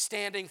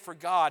standing for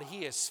God,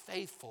 he is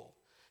faithful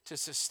to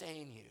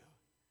sustain you.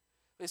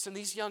 Listen,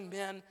 these young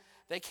men,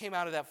 they came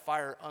out of that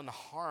fire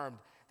unharmed.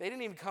 They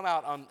didn't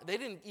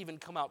even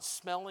come out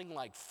smelling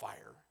like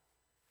fire.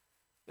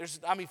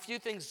 Few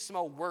things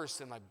smell worse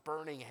than like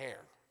burning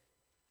hair.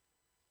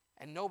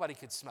 And nobody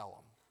could smell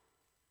them.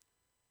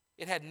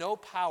 It had no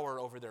power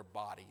over their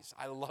bodies.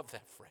 I love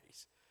that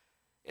phrase.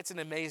 It's an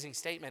amazing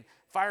statement.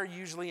 Fire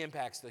usually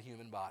impacts the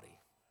human body.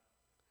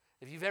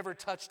 If you've ever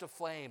touched a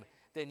flame,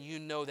 then you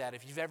know that.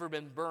 If you've ever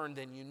been burned,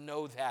 then you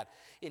know that.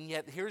 And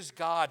yet here's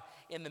God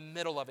in the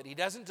middle of it. He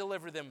doesn't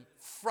deliver them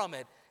from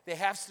it. They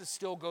have to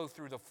still go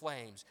through the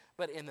flames.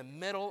 But in the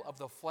middle of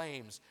the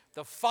flames,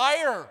 the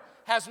fire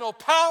has no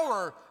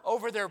power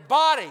over their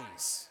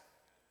bodies.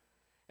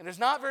 And there's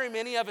not very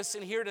many of us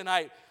in here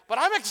tonight, but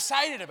I'm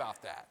excited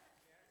about that.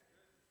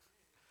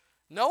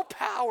 No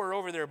power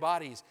over their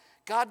bodies.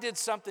 God did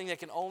something that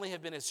can only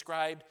have been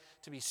ascribed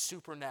to be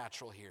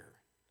supernatural here.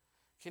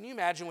 Can you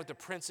imagine what the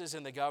princes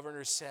and the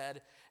governors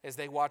said as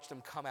they watched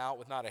them come out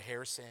with not a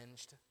hair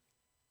singed?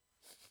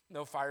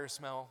 No fire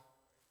smell.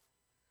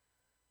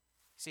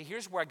 See,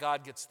 here's where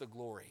God gets the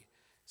glory.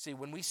 See,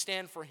 when we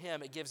stand for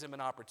him, it gives him an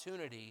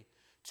opportunity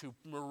to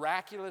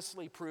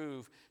miraculously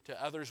prove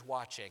to others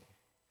watching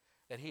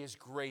that he is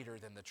greater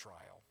than the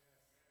trial.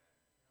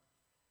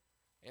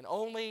 And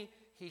only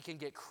he can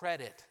get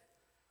credit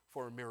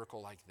for a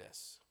miracle like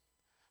this.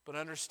 But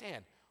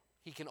understand,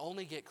 he can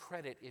only get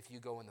credit if you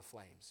go in the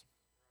flames.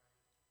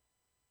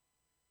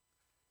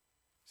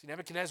 See,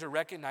 Nebuchadnezzar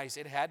recognized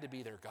it had to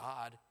be their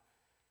God.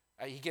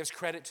 He gives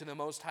credit to the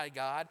Most High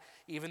God,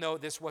 even though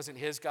this wasn't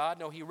his God.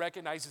 No, he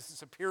recognizes the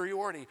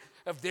superiority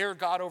of their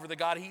God over the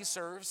God he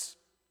serves.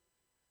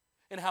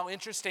 And how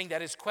interesting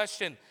that is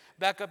questioned.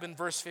 Back up in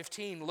verse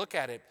 15, look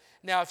at it.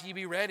 Now, if ye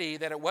be ready,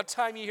 that at what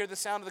time ye hear the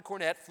sound of the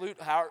cornet,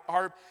 flute,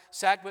 harp,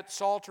 sackbut,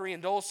 psaltery,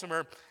 and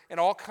dulcimer, and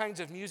all kinds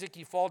of music,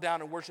 ye fall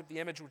down and worship the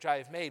image which I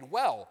have made.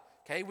 Well,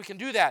 okay, we can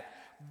do that.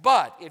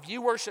 But if ye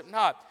worship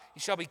not, ye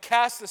shall be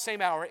cast the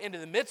same hour into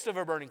the midst of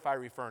a burning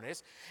fiery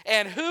furnace.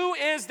 And who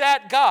is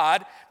that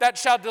God that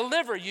shall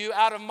deliver you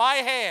out of my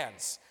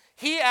hands?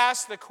 He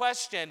asked the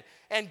question,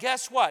 and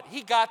guess what?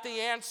 He got the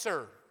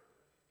answer.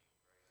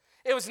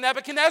 It was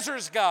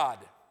Nebuchadnezzar's God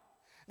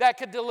that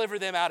could deliver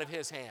them out of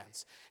his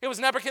hands. It was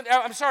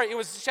it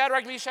was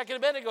Shadrach, Meshach,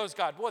 and Abednego's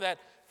God. Boy, that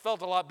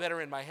felt a lot better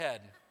in my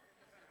head.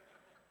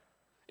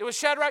 It was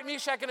Shadrach,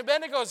 Meshach, and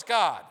Abednego's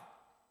God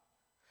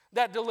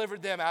that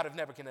delivered them out of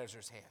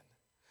Nebuchadnezzar's hand.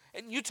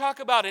 And you talk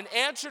about an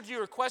answer to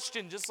your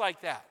question just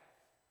like that.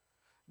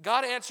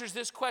 God answers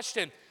this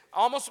question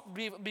almost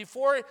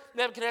before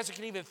Nebuchadnezzar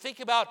can even think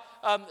about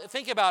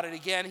it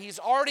again. He's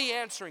already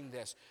answering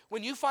this.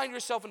 When you find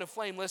yourself in a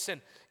flame,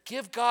 listen,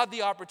 give God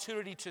the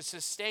opportunity to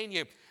sustain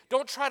you.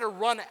 Don't try to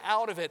run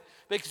out of it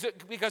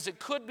because it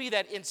could be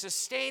that in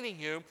sustaining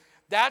you,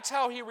 that's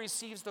how he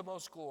receives the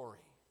most glory.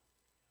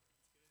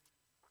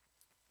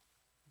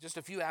 Just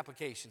a few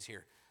applications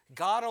here.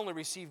 God only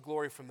received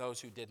glory from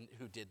those who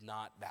did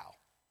not bow.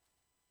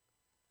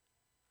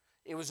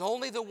 It was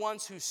only the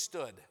ones who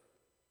stood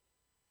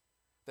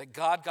that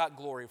God got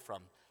glory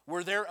from.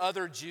 Were there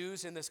other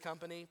Jews in this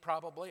company?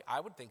 Probably.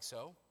 I would think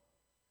so.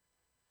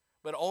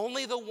 But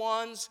only the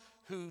ones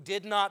who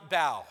did not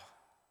bow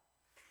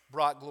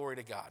brought glory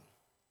to God.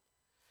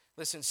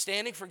 Listen,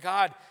 standing for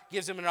God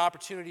gives him an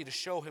opportunity to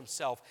show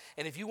himself.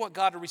 And if you want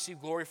God to receive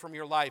glory from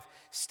your life,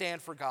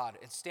 stand for God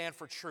and stand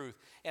for truth.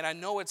 And I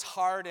know it's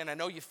hard, and I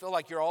know you feel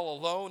like you're all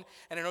alone,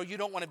 and I know you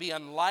don't want to be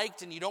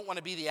unliked, and you don't want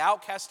to be the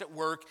outcast at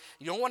work,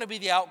 you don't want to be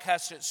the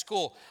outcast at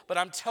school. But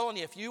I'm telling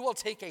you, if you will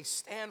take a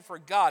stand for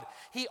God,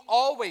 he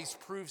always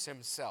proves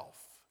himself.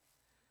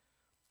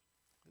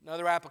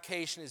 Another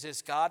application is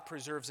this: God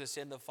preserves us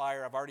in the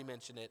fire. I've already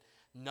mentioned it,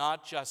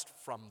 not just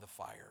from the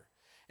fire.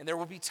 And there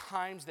will be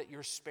times that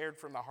you're spared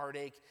from the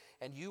heartache,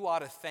 and you ought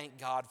to thank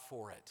God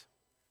for it.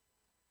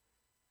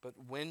 But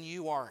when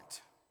you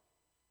aren't,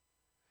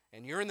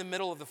 and you're in the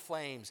middle of the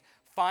flames,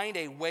 find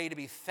a way to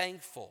be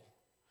thankful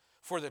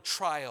for the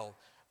trial,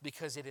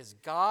 because it is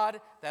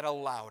God that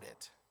allowed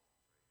it.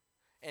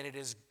 And it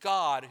is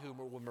God who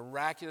will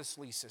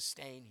miraculously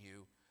sustain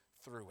you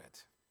through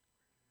it.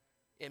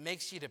 It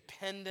makes you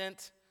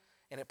dependent,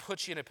 and it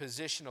puts you in a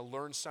position to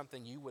learn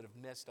something you would have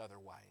missed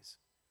otherwise.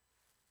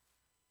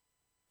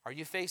 Are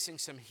you facing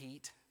some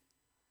heat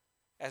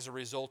as a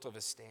result of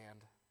a stand?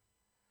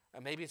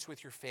 Maybe it's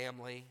with your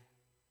family.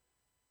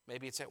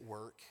 Maybe it's at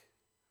work.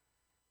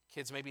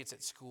 Kids, maybe it's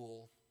at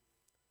school.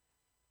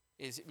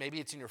 Maybe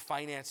it's in your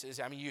finances.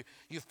 I mean,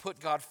 you've put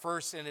God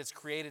first, and it's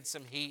created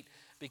some heat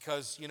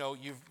because,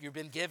 you've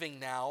been giving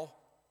now,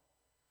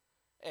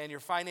 and your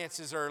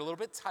finances are a little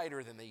bit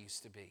tighter than they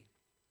used to be.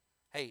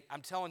 Hey,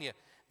 I'm telling you,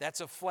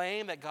 that's a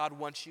flame that God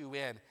wants you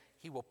in.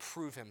 He will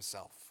prove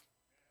himself.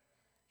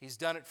 He's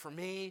done it for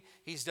me.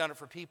 He's done it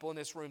for people in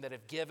this room that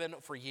have given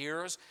for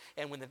years.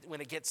 And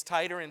when it gets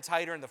tighter and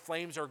tighter and the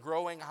flames are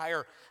growing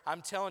higher,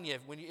 I'm telling you,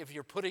 if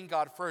you're putting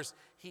God first,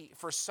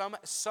 for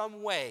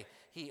some way,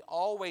 he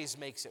always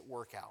makes it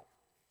work out.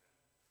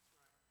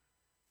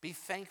 Be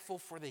thankful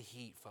for the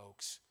heat,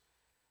 folks,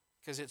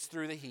 because it's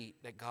through the heat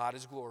that God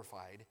is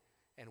glorified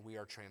and we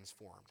are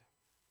transformed.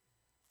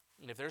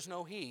 And if there's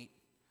no heat,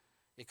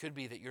 it could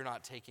be that you're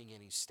not taking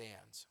any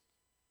stands.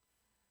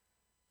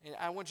 And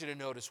I want you to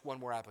notice one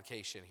more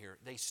application here.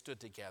 They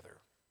stood together.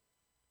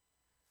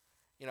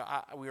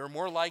 We are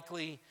more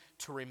likely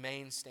to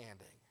remain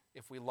standing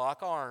if we lock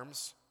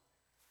arms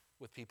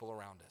with people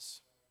around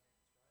us.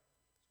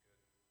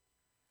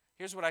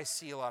 Here's what I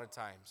see a lot of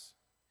times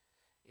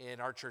in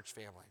our church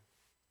family.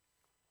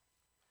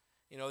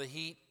 The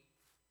heat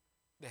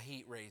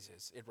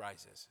rises. It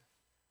rises.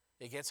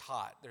 It gets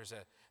hot. There's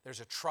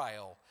a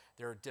trial.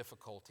 There are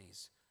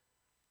difficulties.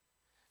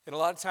 And a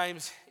lot of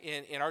times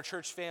in our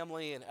church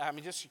family, and I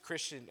mean just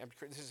Christian,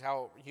 this is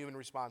how human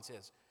response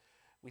is.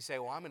 We say,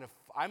 well,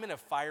 I'm in a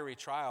fiery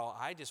trial.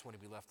 I just want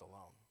to be left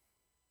alone.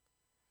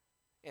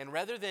 And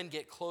rather than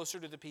get closer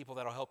to the people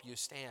that will help you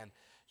stand,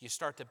 you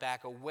start to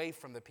back away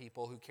from the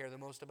people who care the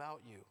most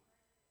about you.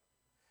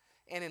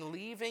 And in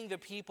leaving the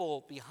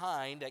people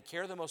behind that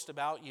care the most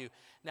about you,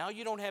 now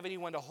you don't have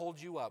anyone to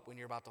hold you up when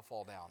you're about to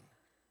fall down.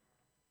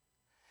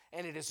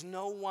 And it is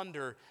no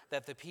wonder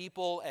that the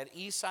people at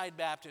Eastside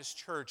Baptist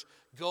Church,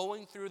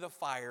 going through the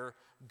fire,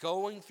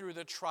 going through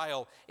the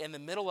trial, in the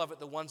middle of it,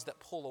 the ones that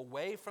pull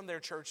away from their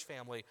church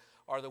family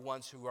are the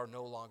ones who are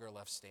no longer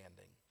left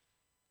standing.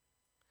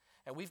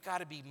 And we've got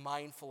to be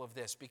mindful of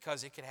this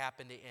because it could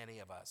happen to any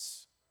of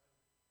us.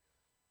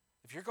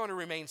 If you're going to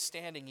remain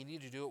standing, you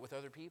need to do it with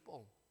other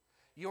people.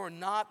 You're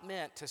not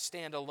meant to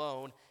stand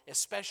alone,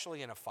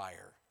 especially in a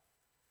fire.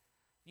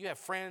 You have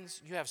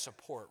friends, you have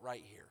support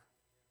right here.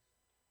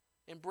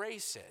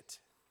 Embrace it.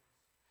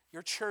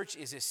 Your church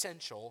is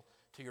essential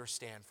to your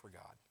stand for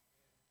God.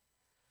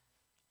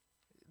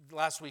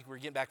 Last week we were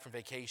getting back from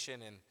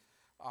vacation, and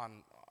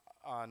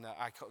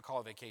I call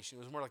it vacation.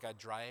 It was more like a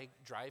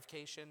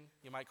drive-cation,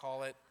 you might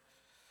call it.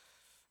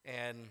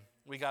 And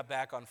we got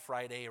back on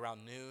Friday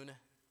around noon,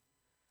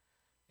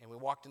 and we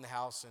walked in the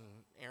house, and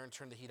Erin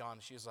turned the heat on,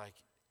 and she was like,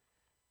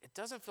 "It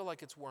doesn't feel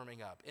like it's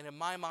warming up." And in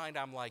my mind,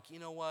 I'm like, you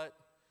know what?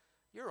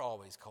 You're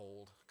always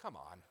cold. Come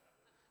on.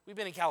 We've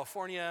been in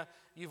California.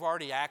 You've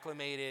already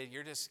acclimated.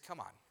 You're just, come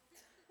on.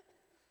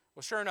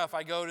 Well, sure enough,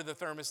 I go to the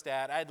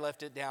thermostat. I had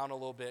left it down a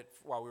little bit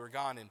while we were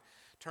gone and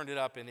turned it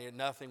up, and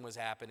nothing was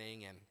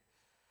happening.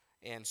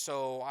 And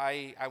so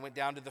I went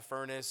down to the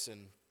furnace,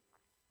 and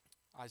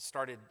I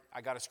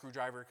got a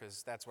screwdriver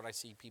because that's what I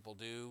see people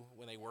do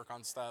when they work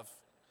on stuff.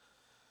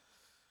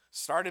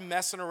 Started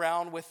messing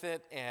around with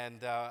it,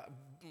 and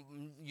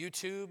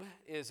YouTube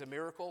is a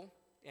miracle,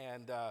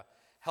 and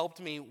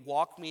helped me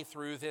walk me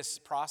through this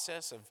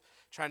process of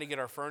trying to get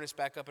our furnace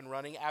back up and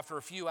running. After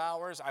a few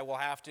hours, I will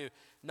have to,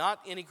 not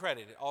any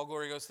credit, all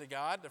glory goes to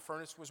God, the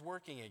furnace was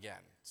working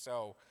again.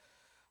 So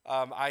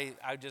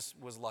I just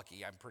was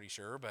lucky, I'm pretty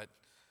sure, but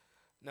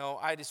no,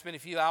 I had to spend a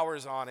few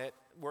hours on it,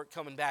 work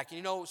coming back.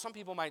 You know, some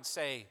people might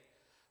say,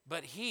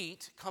 but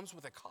heat comes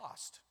with a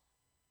cost.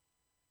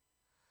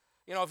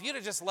 You know, if you'd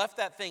have just left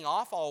that thing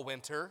off all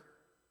winter,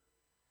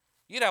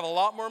 you'd have a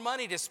lot more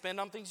money to spend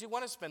on things you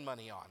want to spend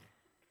money on.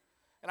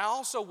 And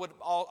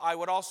I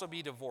would also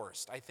be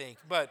divorced, I think,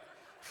 but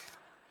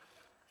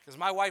because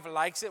my wife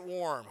likes it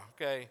warm,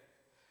 okay?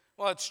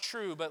 Well, it's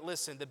true, but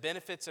listen, the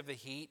benefits of the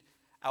heat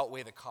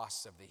outweigh the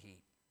costs of the heat.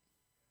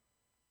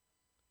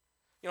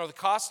 You know, the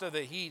cost of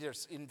the heat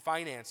is in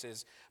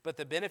finances, but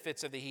the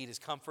benefits of the heat is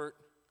comfort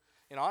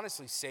and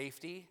honestly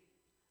safety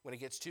when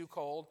it gets too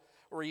cold,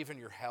 or even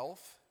your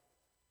health.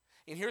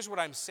 And here's what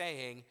I'm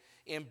saying: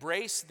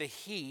 embrace the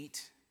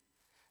heat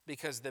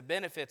because the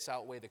benefits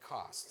outweigh the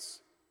costs.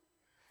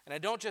 And I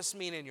don't just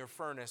mean in your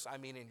furnace, I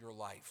mean in your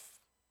life.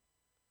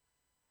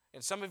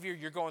 And some of you,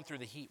 you're going through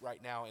the heat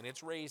right now, and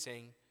it's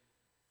raising,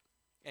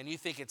 and you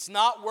think it's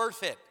not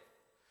worth it.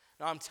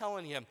 Now, I'm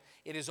telling you,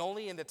 it is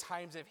only in the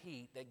times of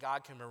heat that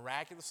God can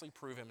miraculously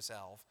prove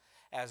himself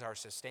as our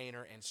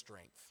sustainer and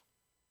strength.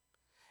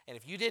 And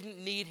if you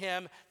didn't need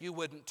him, you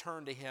wouldn't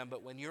turn to him.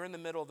 But when you're in the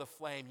middle of the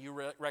flame, you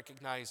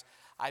recognize,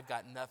 I've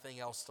got nothing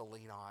else to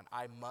lean on.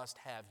 I must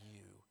have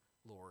you,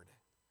 Lord.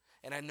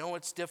 And I know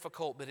it's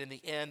difficult, but in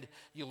the end,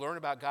 you learn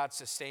about God's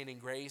sustaining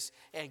grace,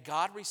 and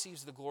God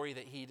receives the glory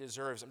that he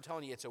deserves. I'm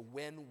telling you, it's a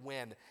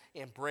win-win.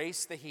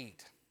 Embrace the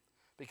heat,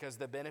 because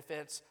the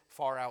benefits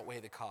far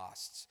outweigh the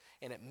costs.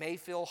 And it may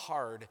feel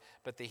hard,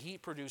 but the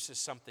heat produces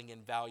something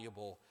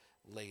invaluable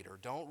later.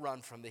 Don't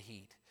run from the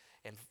heat,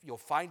 and you'll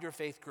find your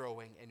faith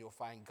growing, and you'll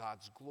find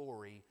God's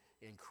glory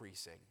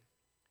increasing.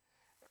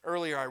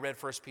 Earlier, I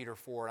read 1 Peter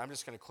 4, and I'm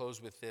just going to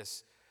close with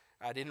this.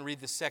 I didn't read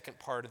the second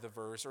part of the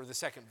verse, or the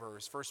second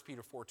verse, 1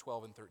 Peter 4,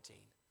 12 and 13.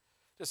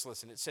 Just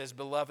listen. It says,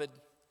 "Beloved,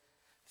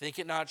 think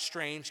it not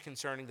strange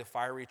concerning the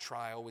fiery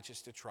trial which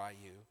is to try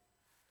you,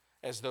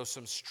 as though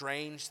some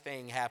strange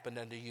thing happened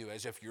unto you,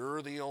 as if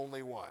you're the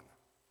only one."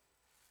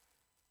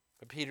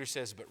 But Peter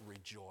says, "But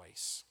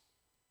rejoice.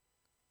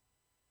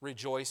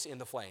 Rejoice in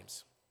the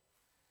flames,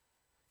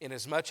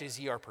 inasmuch as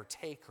ye are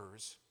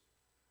partakers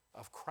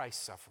of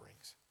Christ's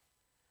sufferings,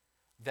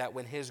 that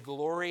when his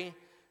glory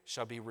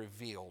shall be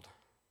revealed,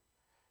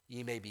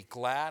 ye may be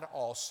glad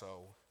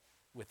also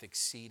with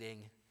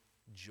exceeding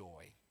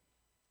joy."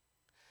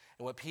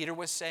 And what Peter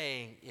was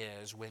saying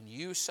is, when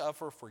you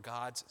suffer for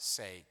God's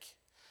sake,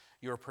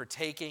 you're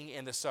partaking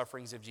in the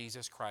sufferings of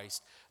Jesus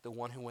Christ, the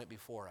one who went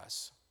before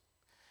us.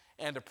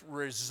 And the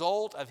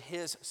result of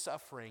his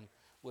suffering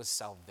was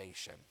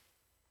salvation.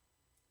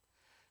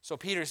 So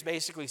Peter's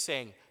basically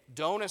saying,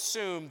 don't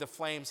assume the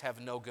flames have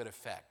no good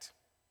effect.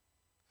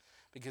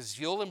 Because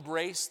you'll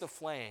embrace the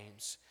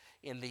flames,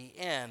 in the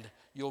end,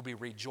 you'll be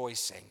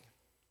rejoicing.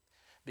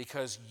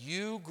 Because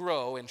you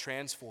grow and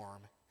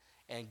transform,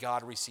 and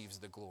God receives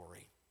the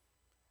glory.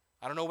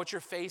 I don't know what you're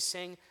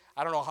facing.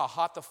 I don't know how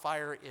hot the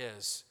fire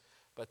is.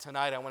 But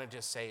tonight I want to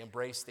just say,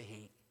 embrace the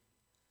heat.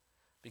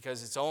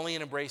 Because it's only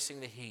in embracing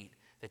the heat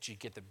that you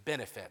get the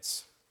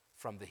benefits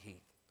from the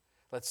heat.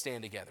 Let's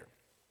stand together.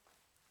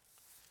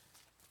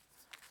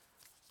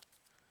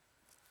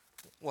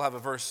 We'll have a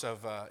verse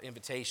of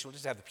invitation. We'll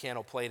just have the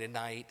piano play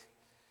tonight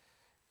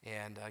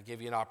and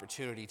give you an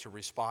opportunity to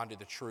respond to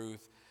the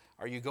truth.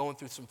 Are you going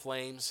through some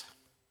flames?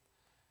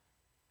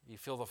 You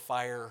feel the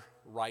fire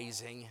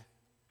rising?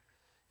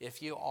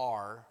 If you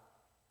are,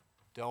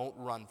 Don't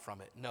run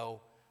from it.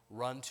 No,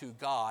 run to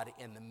God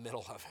in the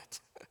middle of it.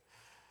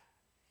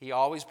 He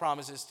always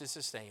promises to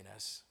sustain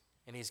us,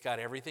 and He's got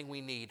everything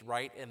we need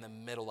right in the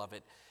middle of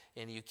it.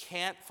 And you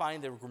can't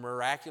find the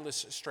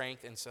miraculous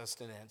strength and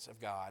sustenance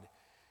of God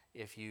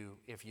if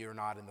you're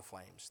not in the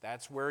flames.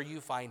 That's where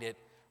you find it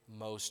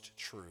most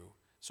true.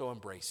 So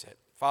embrace it.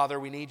 Father,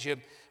 we need you.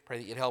 Pray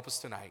that you'd help us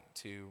tonight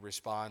to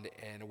respond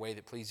in a way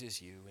that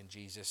pleases you. In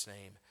Jesus'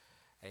 name,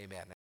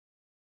 amen.